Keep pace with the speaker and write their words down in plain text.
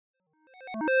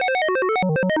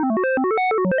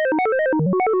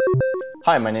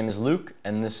Hi, my name is Luke,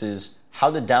 and this is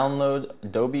How to Download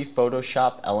Adobe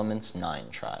Photoshop Elements 9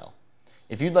 trial.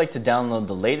 If you'd like to download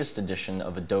the latest edition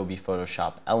of Adobe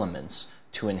Photoshop Elements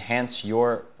to enhance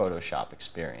your Photoshop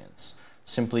experience,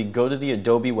 simply go to the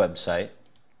Adobe website.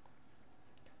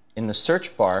 In the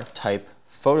search bar, type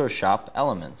Photoshop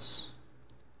Elements.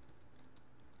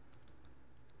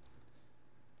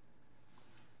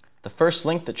 The first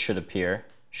link that should appear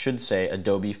should say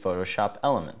Adobe Photoshop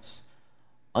Elements.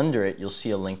 Under it, you'll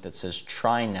see a link that says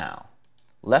Try Now.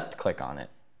 Left-click on it.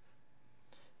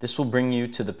 This will bring you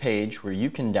to the page where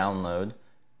you can download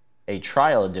a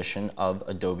trial edition of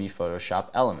Adobe Photoshop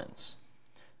Elements.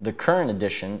 The current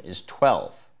edition is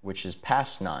 12, which is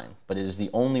past 9, but it is the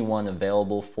only one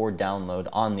available for download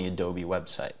on the Adobe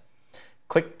website.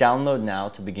 Click Download Now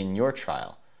to begin your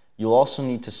trial. You'll also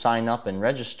need to sign up and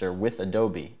register with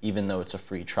Adobe, even though it's a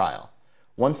free trial.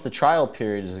 Once the trial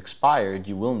period is expired,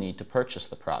 you will need to purchase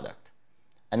the product.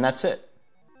 And that's it.